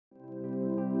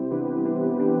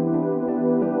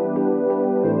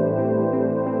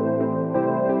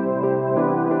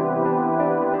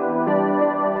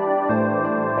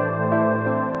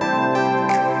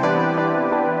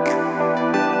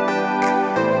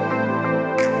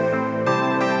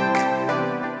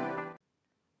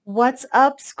What's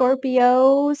up,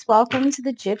 Scorpios? Welcome to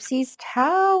the Gypsy's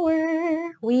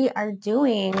Tower. We are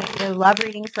doing your love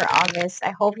reading for August.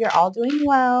 I hope you're all doing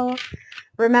well.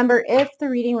 Remember, if the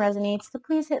reading resonates, to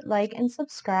please hit like and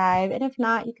subscribe. And if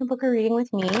not, you can book a reading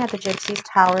with me at the Gypsy's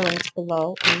Tower, links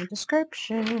below in the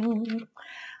description.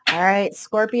 All right,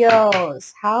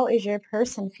 Scorpios, how is your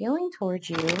person feeling towards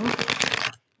you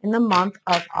in the month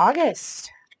of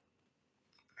August?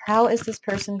 How is this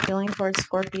person feeling towards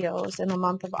Scorpios in the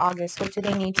month of August? What do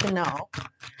they need to know?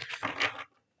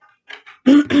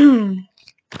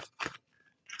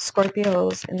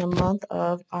 Scorpios in the month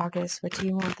of August. What do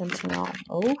you want them to know?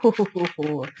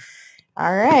 Oh,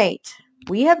 all right.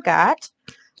 We have got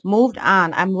moved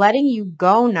on. I'm letting you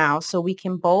go now so we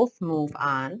can both move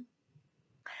on.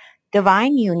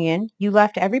 Divine union. You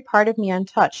left every part of me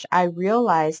untouched. I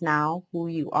realize now who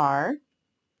you are.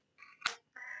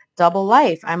 Double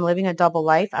life. I'm living a double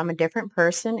life. I'm a different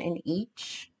person in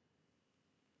each.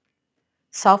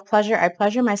 Self-pleasure. I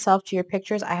pleasure myself to your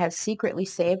pictures I have secretly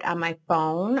saved on my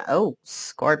phone. Oh,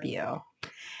 Scorpio.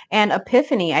 And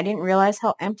epiphany. I didn't realize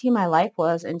how empty my life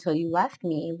was until you left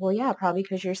me. Well, yeah, probably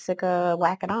because you're sick of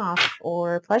whacking off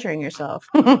or pleasuring yourself.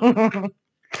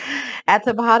 At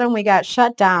the bottom, we got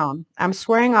shut down. I'm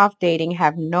swearing off dating,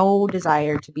 have no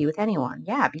desire to be with anyone.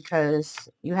 Yeah, because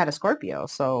you had a Scorpio,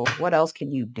 so what else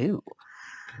can you do?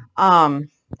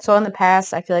 So in the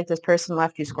past, I feel like this person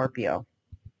left you, Scorpio.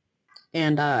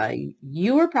 And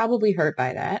you were probably hurt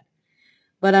by that.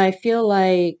 But I feel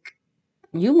like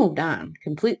you moved on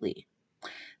completely.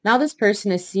 Now this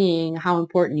person is seeing how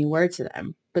important you were to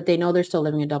them, but they know they're still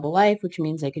living a double life, which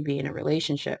means they could be in a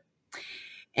relationship.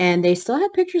 And they still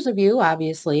have pictures of you,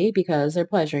 obviously, because they're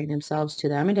pleasuring themselves to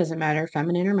them. It doesn't matter,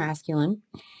 feminine or masculine.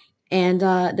 And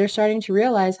they're starting to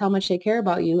realize how much they care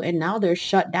about you. And now they're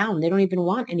shut down. They don't even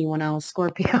want anyone else,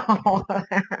 Scorpio.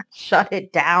 Shut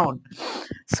it down,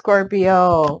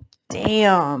 Scorpio.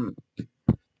 Damn.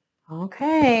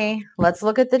 Okay, let's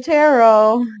look at the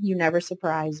tarot. You never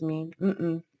surprise me.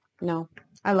 No,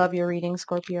 I love your reading,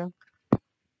 Scorpio.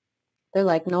 They're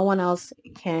like, no one else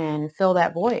can fill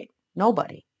that void.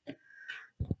 Nobody.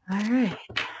 All right.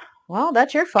 Well,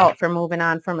 that's your fault for moving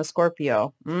on from a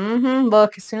Scorpio.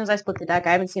 Look, as soon as I split the deck,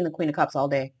 I haven't seen the Queen of Cups all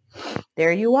day.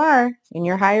 There you are in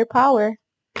your higher power.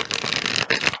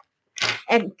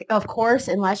 And of course,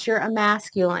 unless you're a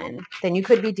masculine, then you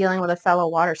could be dealing with a fellow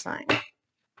water sign.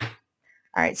 All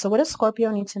right, so what does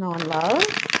Scorpio need to know in love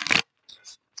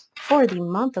for the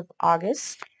month of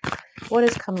August? What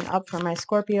is coming up for my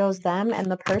Scorpios, them, and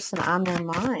the person on their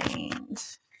mind?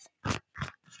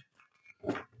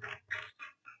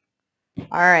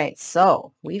 All right,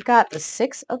 so we've got the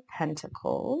Six of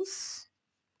Pentacles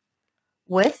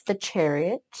with the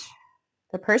Chariot.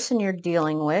 The person you're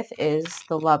dealing with is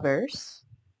the Lovers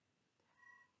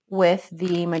with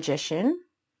the Magician.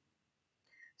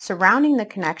 Surrounding the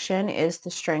connection is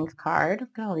the Strength card. Look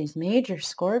at all these major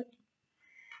Scorp.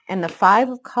 And the Five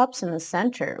of Cups in the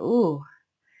center. Ooh.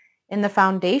 In the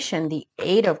foundation, the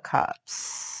Eight of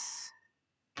Cups.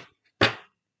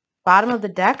 Bottom of the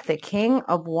deck, the King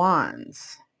of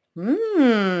Wands.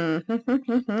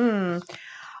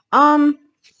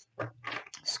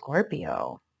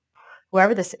 Scorpio.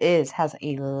 Whoever this is has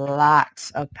a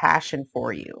lot of passion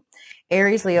for you.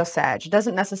 Aries, Leo, Sag. It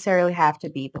doesn't necessarily have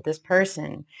to be, but this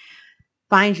person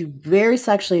finds you very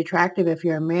sexually attractive if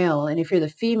you're a male. And if you're the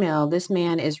female, this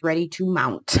man is ready to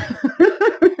mount.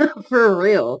 For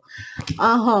real.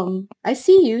 I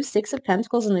see you, Six of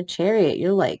Pentacles in the Chariot.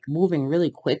 You're like moving really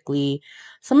quickly.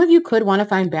 Some of you could want to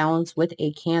find balance with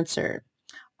a Cancer.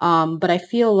 But I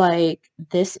feel like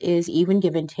this is even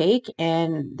give and take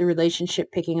and the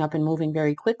relationship picking up and moving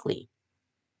very quickly.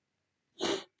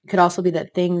 It could also be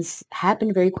that things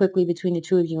happened very quickly between the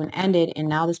two of you and ended, and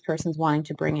now this person's wanting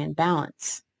to bring in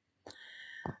balance.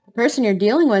 The person you're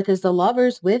dealing with is the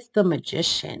Lovers with the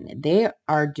Magician. They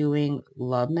are doing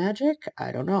love magic.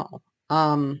 I don't know.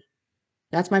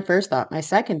 That's my first thought. My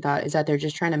second thought is that they're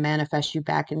just trying to manifest you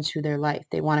back into their life.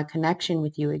 They want a connection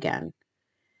with you again.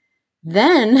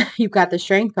 Then you've got the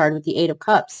Strength card with the Eight of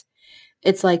Cups.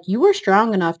 It's like you were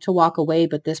strong enough to walk away,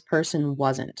 but this person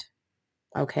wasn't.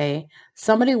 Okay?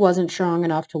 Somebody wasn't strong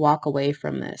enough to walk away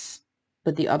from this,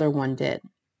 but the other one did.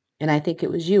 And I think it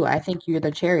was you. I think you're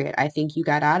the Chariot. I think you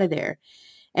got out of there.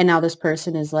 And now this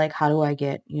person is like, how do I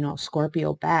get,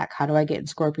 Scorpio back? How do I get in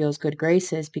Scorpio's good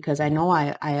graces? Because I know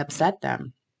I upset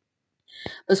them.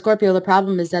 But Scorpio, the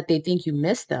problem is that they think you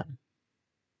miss them.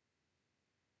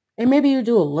 And maybe you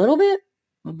do a little bit,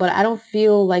 but I don't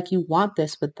feel like you want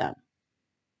this with them.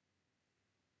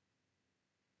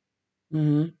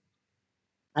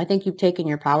 I think you've taken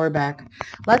your power back.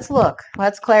 Let's look.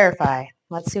 Let's clarify.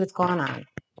 Let's see what's going on.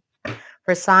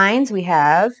 For signs, we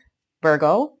have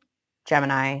Virgo,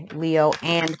 Gemini, Leo,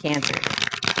 and Cancer.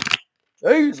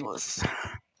 Jesus.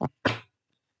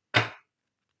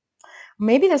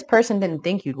 Maybe this person didn't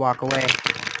think you'd walk away.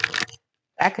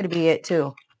 That could be it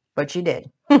too, but you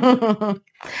did.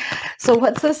 So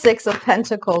what's the Six of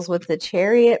Pentacles with the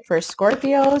Chariot for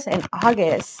Scorpios in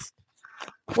August?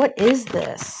 What is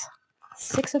this?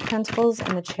 Six of Pentacles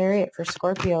and the Chariot for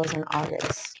Scorpios in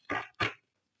August.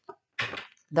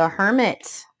 The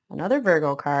Hermit, another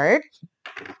Virgo card.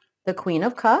 The Queen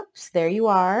of Cups, there you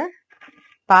are.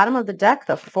 Bottom of the deck,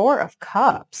 the Four of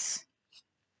Cups.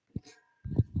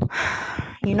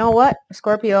 You know what,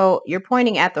 Scorpio, you're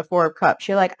pointing at the Four of Cups.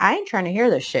 You're like, I ain't trying to hear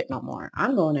this shit no more.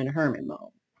 I'm going in hermit mode.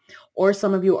 Or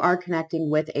some of you are connecting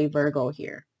with a Virgo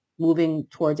here, moving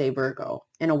towards a Virgo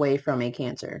and away from a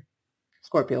Cancer.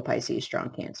 Scorpio, Pisces, strong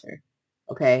Cancer.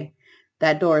 Okay?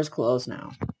 That door is closed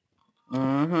now.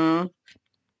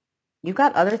 You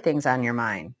got other things on your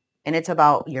mind. And it's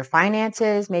about your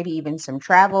finances, maybe even some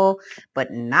travel,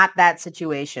 but not that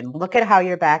situation. Look at how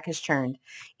your back is turned.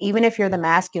 Even if you're the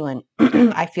masculine,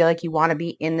 I feel like you want to be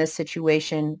in this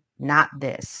situation, not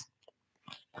this.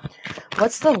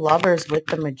 What's the Lovers with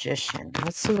the Magician?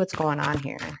 Let's see what's going on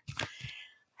here.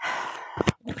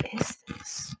 What is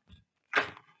this?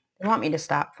 You want me to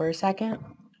stop for a second?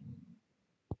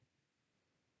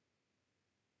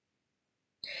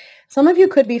 Some of you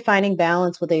could be finding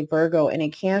balance with a Virgo, and a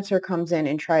Cancer comes in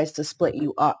and tries to split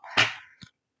you up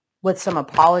with some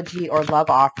apology or love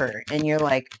offer, and you're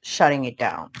like shutting it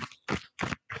down.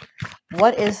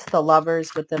 What is the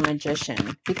Lovers with the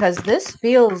Magician? Because this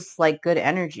feels like good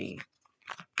energy.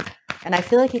 And I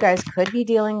feel like you guys could be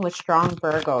dealing with strong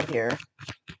Virgo here.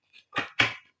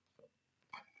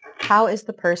 How is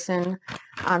the person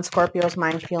on Scorpio's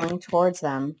mind feeling towards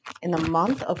them in the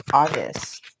month of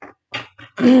August?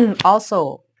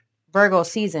 Also, Virgo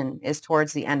season is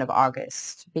towards the end of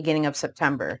August, beginning of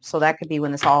September. So that could be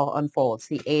when this all unfolds.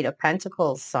 The Eight of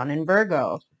Pentacles, Sun in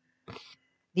Virgo.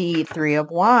 The Three of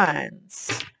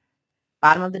Wands.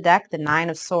 Bottom of the deck, the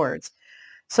Nine of Swords.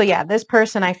 So yeah, this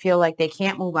person, I feel like they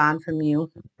can't move on from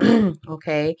you.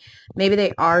 Okay. Maybe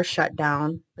they are shut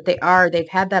down, but they've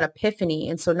had that epiphany.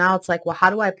 And so now it's like, well,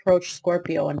 how do I approach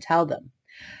Scorpio and tell them?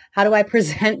 How do I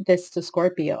present this to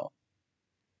Scorpio?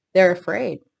 They're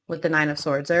afraid with the Nine of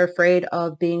Swords. They're afraid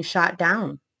of being shot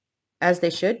down, as they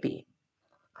should be.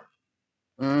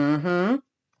 But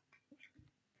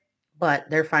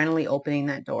they're finally opening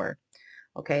that door.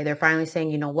 Okay, they're finally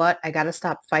saying, you know what? I got to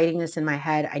stop fighting this in my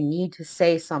head. I need to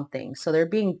say something. So they're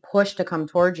being pushed to come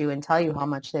towards you and tell you how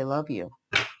much they love you.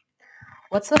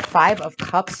 What's the Five of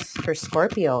Cups for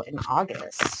Scorpio in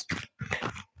August?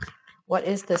 What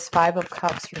is this Five of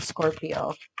Cups for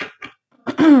Scorpio?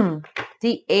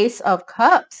 The Ace of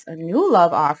Cups, a new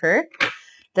love offer.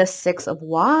 The Six of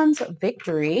Wands,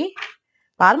 victory.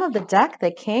 Bottom of the deck,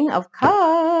 the King of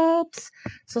Cups.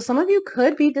 So some of you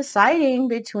could be deciding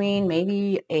between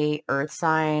maybe a earth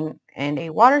sign and a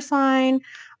water sign.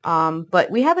 But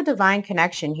we have a divine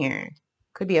connection here.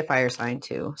 Could be a fire sign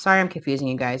too. Sorry I'm confusing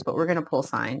you guys, but we're going to pull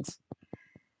signs.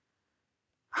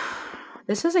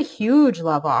 This is a huge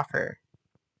love offer.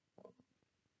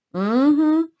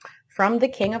 From the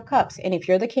King of Cups. And if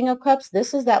you're the King of Cups,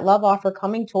 this is that love offer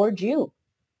coming towards you.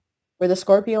 For the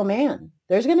Scorpio man.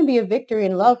 There's going to be a victory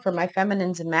in love for my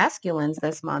feminines and masculines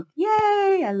this month.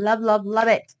 Yay! I love, love, love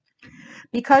it.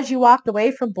 Because you walked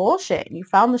away from bullshit and you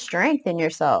found the strength in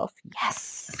yourself.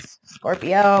 Yes!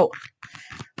 Scorpio.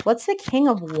 What's the King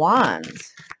of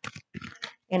Wands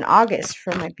in August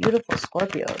for my beautiful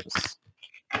Scorpios?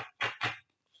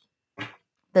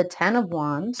 The Ten of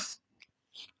Wands.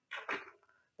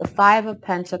 The Five of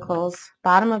Pentacles,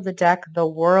 bottom of the deck, the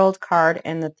World card,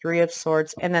 and the Three of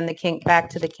Swords, and then the King, back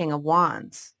to the King of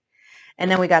Wands. And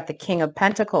then we got the King of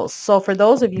Pentacles. So for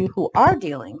those of you who are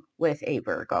dealing with a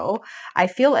Virgo, I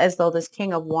feel as though this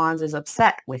King of Wands is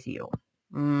upset with you.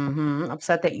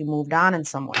 Upset that you moved on in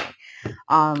some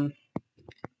way.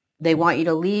 They want you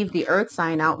to leave the earth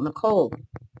sign out in the cold.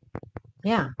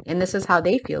 Yeah, and this is how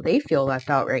they feel. They feel left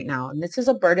out right now. And this is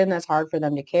a burden that's hard for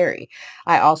them to carry.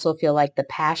 I also feel like the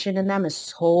passion in them is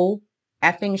so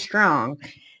effing strong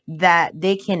that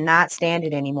they cannot stand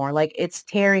it anymore. Like, it's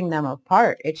tearing them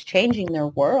apart. It's changing their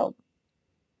world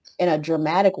in a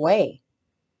dramatic way.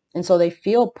 And so they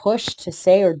feel pushed to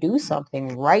say or do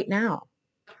something right now.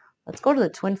 Let's go to the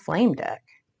Twin Flame deck.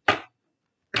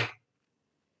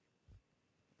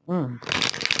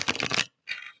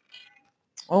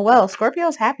 Oh, well,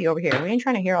 Scorpio's happy over here. We ain't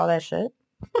trying to hear all that shit.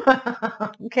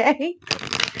 Okay.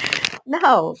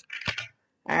 No.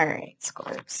 All right,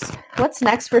 Scorps. What's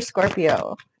next for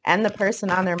Scorpio and the person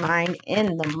on their mind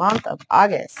in the month of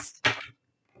August?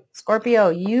 Scorpio,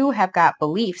 you have got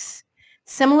beliefs.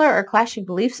 Similar or clashing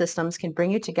belief systems can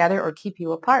bring you together or keep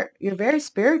you apart. You're very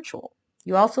spiritual.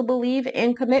 You also believe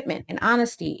in commitment and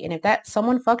honesty. And if that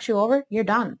someone fucks you over, you're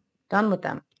done. Done with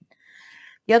them.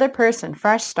 The other person,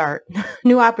 fresh start,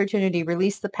 new opportunity,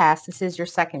 release the past. This is your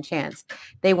second chance.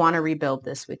 They want to rebuild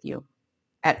this with you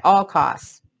at all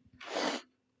costs.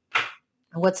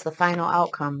 What's the final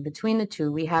outcome? Between the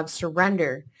two, we have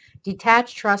surrender,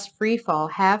 detach, trust, free fall,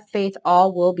 have faith,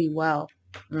 all will be well.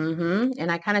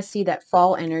 And I kind of see that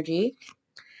fall energy.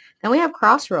 Then we have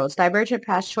crossroads, divergent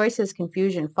past choices,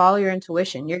 confusion, follow your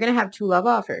intuition. You're going to have two love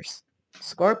offers.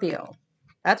 Scorpio.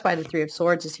 That's why the Three of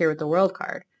Swords is here with the World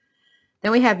card.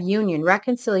 Then we have union,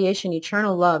 reconciliation,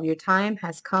 eternal love. Your time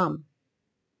has come.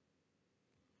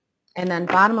 And then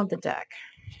bottom of the deck.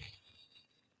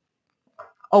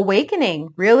 Awakening,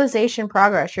 realization,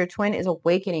 progress. Your twin is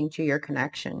awakening to your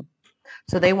connection.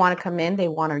 So they want to come in. They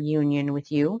want a union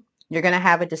with you. You're going to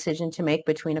have a decision to make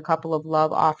between a couple of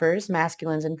love offers,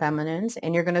 masculines and feminines,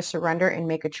 and you're going to surrender and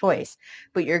make a choice.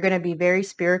 But you're going to be very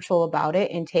spiritual about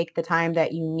it and take the time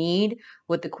that you need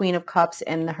with the Queen of Cups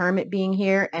and the Hermit being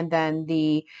here, and then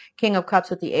the King of Cups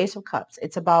with the Ace of Cups.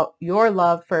 It's about your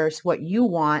love first, what you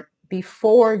want,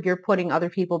 before you're putting other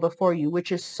people before you,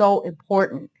 which is so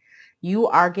important. You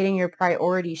are getting your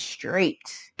priorities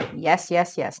straight. Yes,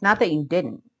 yes, yes. Not that you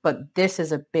didn't, but this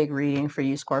is a big reading for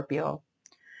you, Scorpio.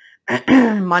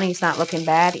 Money's not looking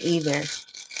bad either.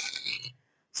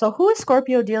 So who is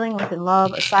Scorpio dealing with in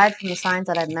love aside from the signs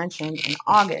that I've mentioned in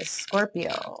August?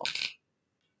 Scorpio,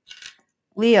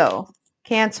 Leo,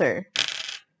 Cancer,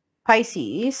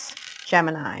 Pisces,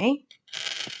 Gemini,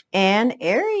 and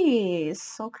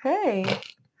Aries. Okay.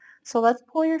 So let's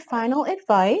pull your final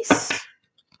advice.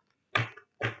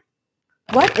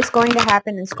 What is going to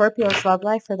happen in Scorpio's love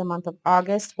life for the month of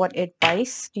August? What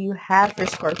advice do you have for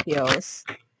Scorpios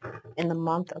in the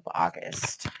month of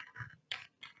August?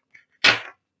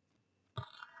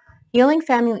 Healing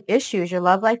family issues. Your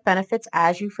love life benefits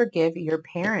as you forgive your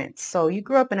parents. So you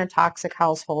grew up in a toxic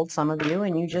household, some of you,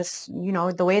 and you just,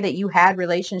 the way that you had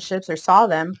relationships or saw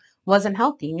them wasn't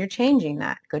healthy, and you're changing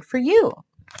that. Good for you.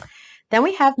 Then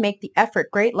we have make the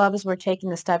effort. Great love is worth taking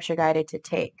the steps you're guided to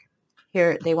take.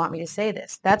 Here, they want me to say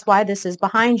this. That's why this is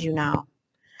behind you now.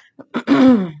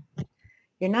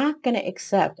 You're not going to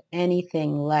accept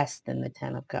anything less than the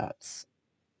Ten of Cups.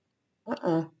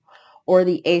 Or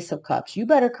the Ace of Cups. You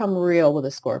better come real with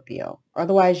a Scorpio.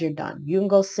 Otherwise, you're done. You can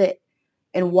go sit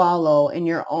and wallow in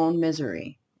your own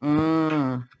misery.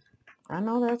 I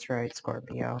know that's right,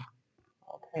 Scorpio.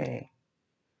 Okay.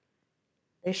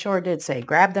 They sure did say,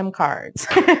 grab them cards.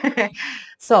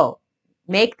 So,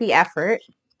 make the effort.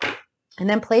 And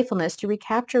then playfulness, to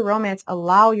recapture romance,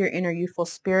 allow your inner youthful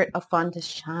spirit of fun to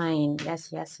shine. Yes,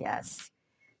 yes, yes.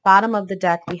 Bottom of the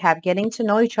deck, we have getting to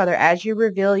know each other. As you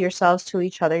reveal yourselves to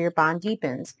each other, your bond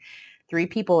deepens. 3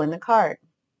 people in the card.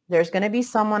 There's going to be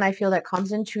someone, I feel, that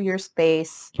comes into your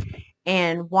space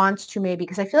and wants to maybe,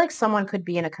 because I feel like someone could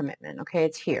be in a commitment. Okay,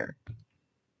 it's here.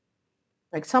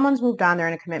 Like someone's moved on, they're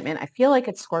in a commitment. I feel like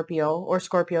it's Scorpio or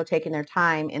Scorpio taking their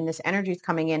time, and this energy is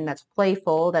coming in that's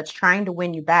playful, that's trying to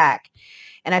win you back.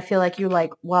 And I feel like you're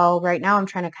like, well, right now I'm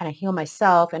trying to kind of heal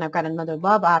myself and I've got another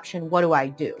love option. What do I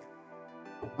do?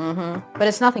 But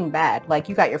it's nothing bad. Like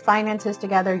you got your finances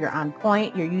together, you're on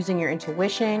point, you're using your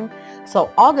intuition.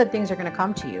 So all good things are going to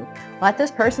come to you. Let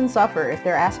this person suffer. If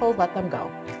they're assholes, let them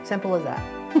go. Simple as that.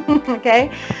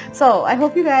 Okay, so I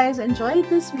hope you guys enjoyed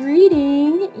this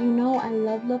reading. I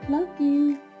love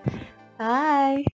you. Bye.